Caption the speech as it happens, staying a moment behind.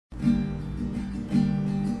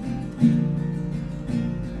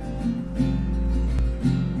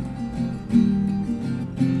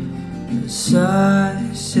As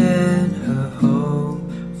I sent her home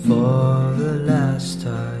for the last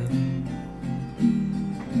time,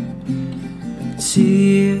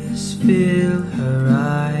 tears fill her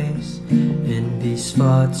eyes, and these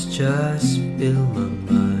thoughts just fill my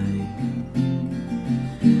mind.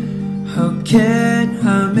 How can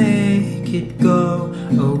I make it go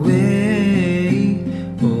away?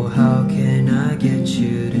 Oh, how can I get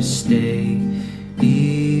you to stay,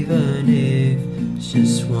 even if it's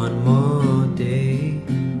just one more day?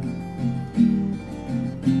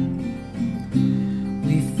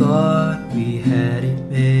 We thought we had it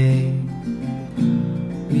made,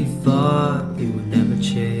 we thought it would never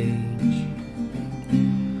change,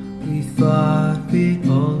 we thought we'd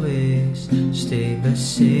always stay the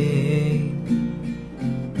same.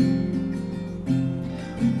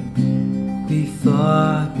 We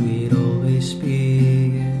thought we'd always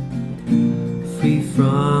be free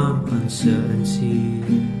from uncertainty.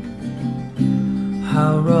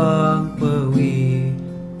 How wrong were we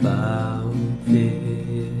about this?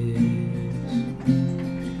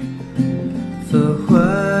 The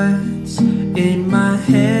words in my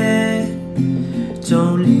head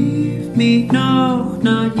don't leave me, no,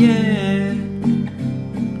 not yet.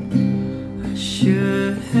 I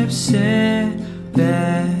should have said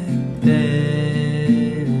back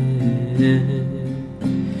then,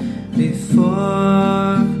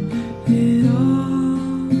 before it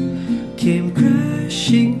all came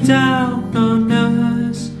crashing down on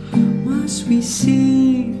us. Must we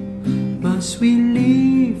see, must we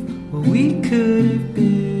leave what we could have been?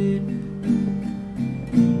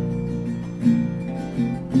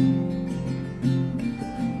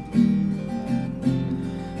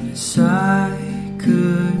 As I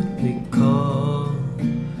could recall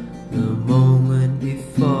the moment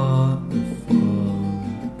before the fall,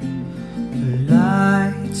 the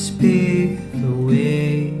lights paved the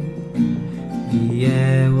way, the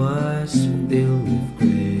air was filled with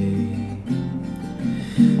grey.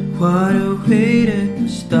 What awaited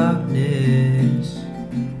was darkness,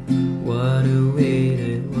 what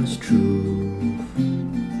awaited was truth.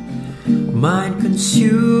 Mind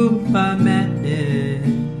consumed by madness,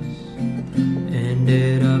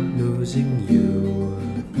 ended up losing you.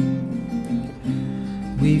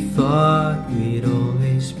 We thought we'd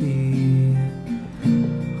always be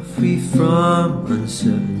free from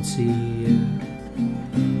uncertainty.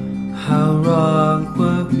 How wrong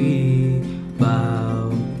were we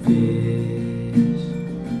about this?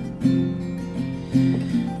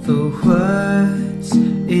 The words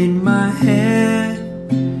in my head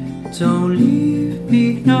don't leave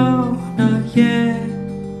me, no, not yet.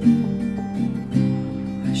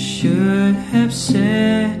 I should have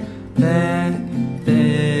said back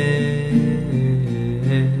then,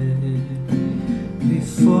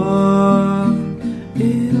 before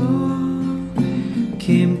it all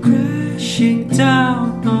came crashing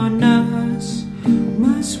down on us.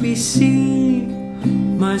 Must we see,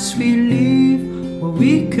 must we leave what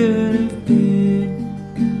we could have been?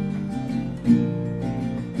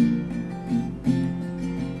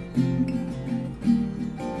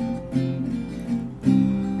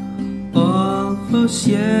 All those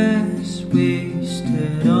years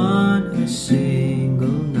wasted on a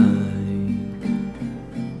single night,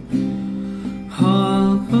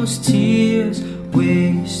 all those tears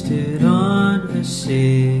wasted on a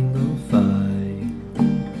single fight.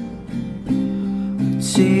 I'd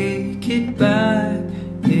take it back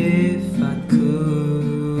if I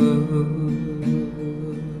could,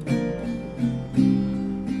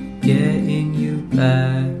 getting you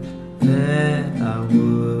back, that I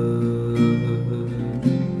would.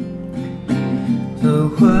 The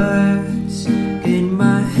words in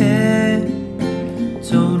my head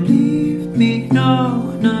don't leave me,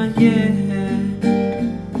 no, not yet.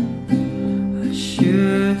 I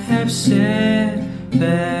should have said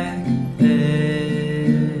back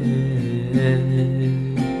then,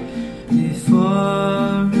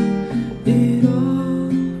 before it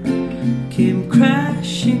all came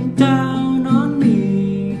crashing down on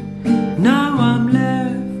me. Now I'm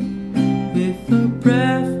left with the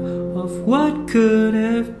breath of what could